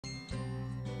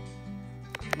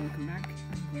welcome back.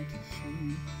 I'm going to show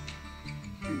you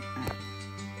an app.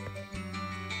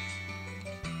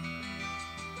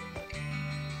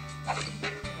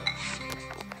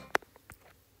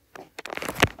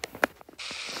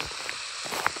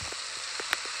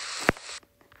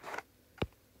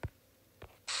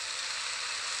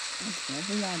 That's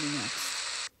everybody next.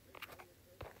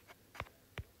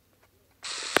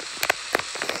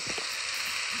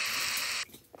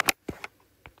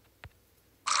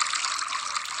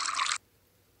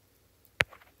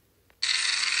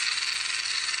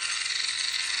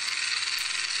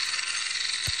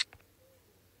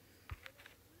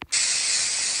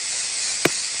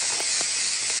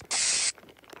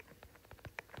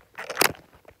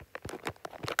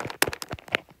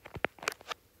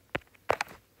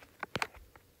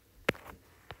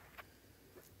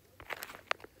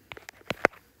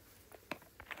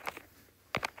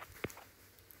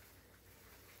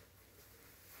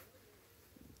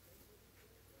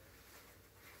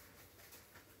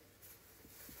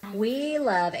 We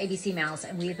love ABC Mouse,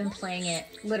 and we've been playing it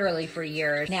literally for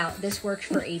years. Now, this worked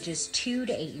for ages 2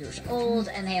 to 8 years old,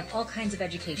 and they have all kinds of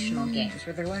educational games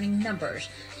where they're learning numbers,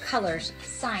 colors,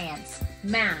 science,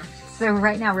 math. So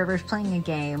right now, River's playing a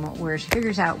game where she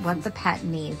figures out what the pet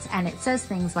needs, and it says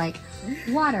things like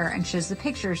water and shows the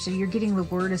picture, so you're getting the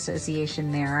word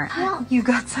association there. You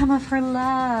got some of her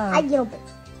love. A little bit.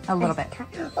 A little bit.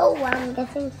 Oh, well, I'm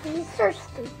guessing she's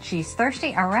thirsty. She's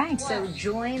thirsty? All right. So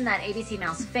join that ABC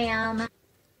Mouse fam.